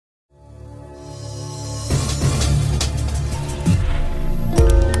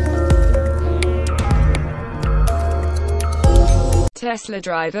Tesla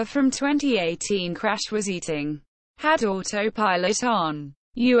driver from 2018 crash was had autopilot on.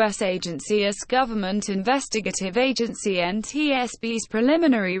 U.S. agency US government investigative agency NTSB's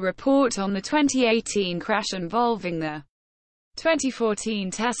preliminary report on the 2018 crash involving the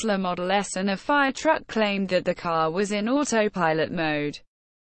 2014 Tesla Model S and a fire truck claimed that the car was in autopilot mode.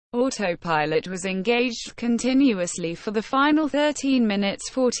 Autopilot was engaged continuously for the final 13 minutes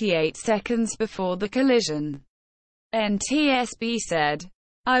 48 seconds before the collision. NTSB said,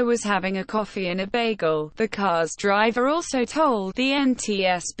 "I was having a coffee and a bagel," the car's driver also told the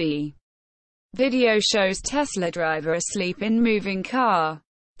NTSB. Video shows Tesla driver asleep in moving car.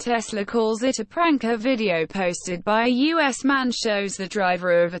 Tesla calls it a prank. A video posted by a U.S. man shows the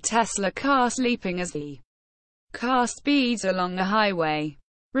driver of a Tesla car sleeping as the car speeds along the highway.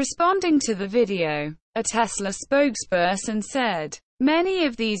 Responding to the video, a Tesla spokesperson said, "Many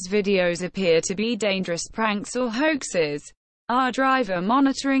of these videos appear to be dangerous pranks or hoaxes. Our driver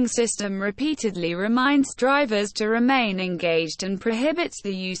monitoring system repeatedly reminds drivers to remain engaged and prohibits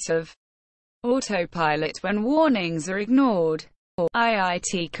the use of autopilot when warnings are ignored."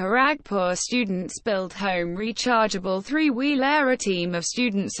 IIT Kharagpur students build home rechargeable three-wheeler. A team of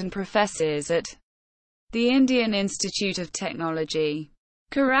students and professors at the Indian Institute of Technology,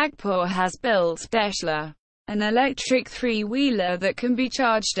 Kharagpur has built Tesla, an electric three-wheeler that can be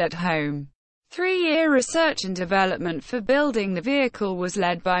charged at home. 3-year research and development for building the vehicle was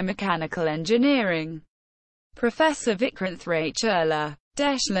led by mechanical engineering Professor Vikrant Rachurla.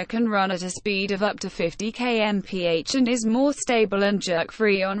 Tesla can run at a speed of up to 50 km/h and is more stable and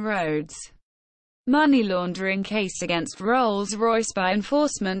jerk-free on roads. Money laundering case against Rolls-Royce by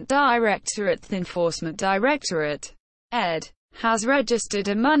Enforcement Directorate. The Enforcement Directorate, ED, has registered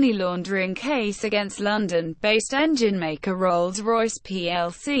a money laundering case against London-based engine maker Rolls-Royce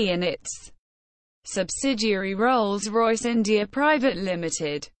plc and its subsidiary Rolls-Royce India Private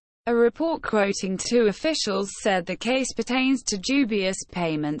Limited. A report quoting two officials said the case pertains to dubious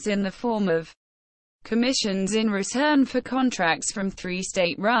payments in the form of commissions in return for contracts from 3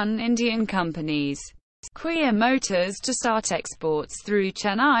 state-run Indian companies. Kia Motors to start exports through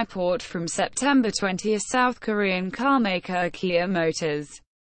Chennai port from September 20. South Korean carmaker Kia Motors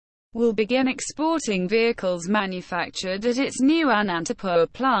will begin exporting vehicles manufactured at its new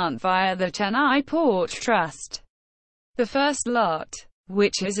Anantapur plant via the Chennai Port Trust. The first lot,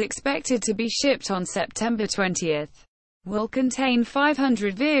 which is expected to be shipped on September 20, will contain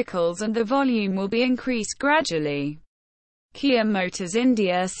 500 vehicles and the volume will be increased gradually. Kia Motors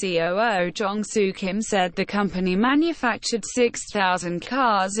India COO Jong-soo Kim said the company manufactured 6,000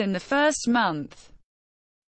 cars in the first month.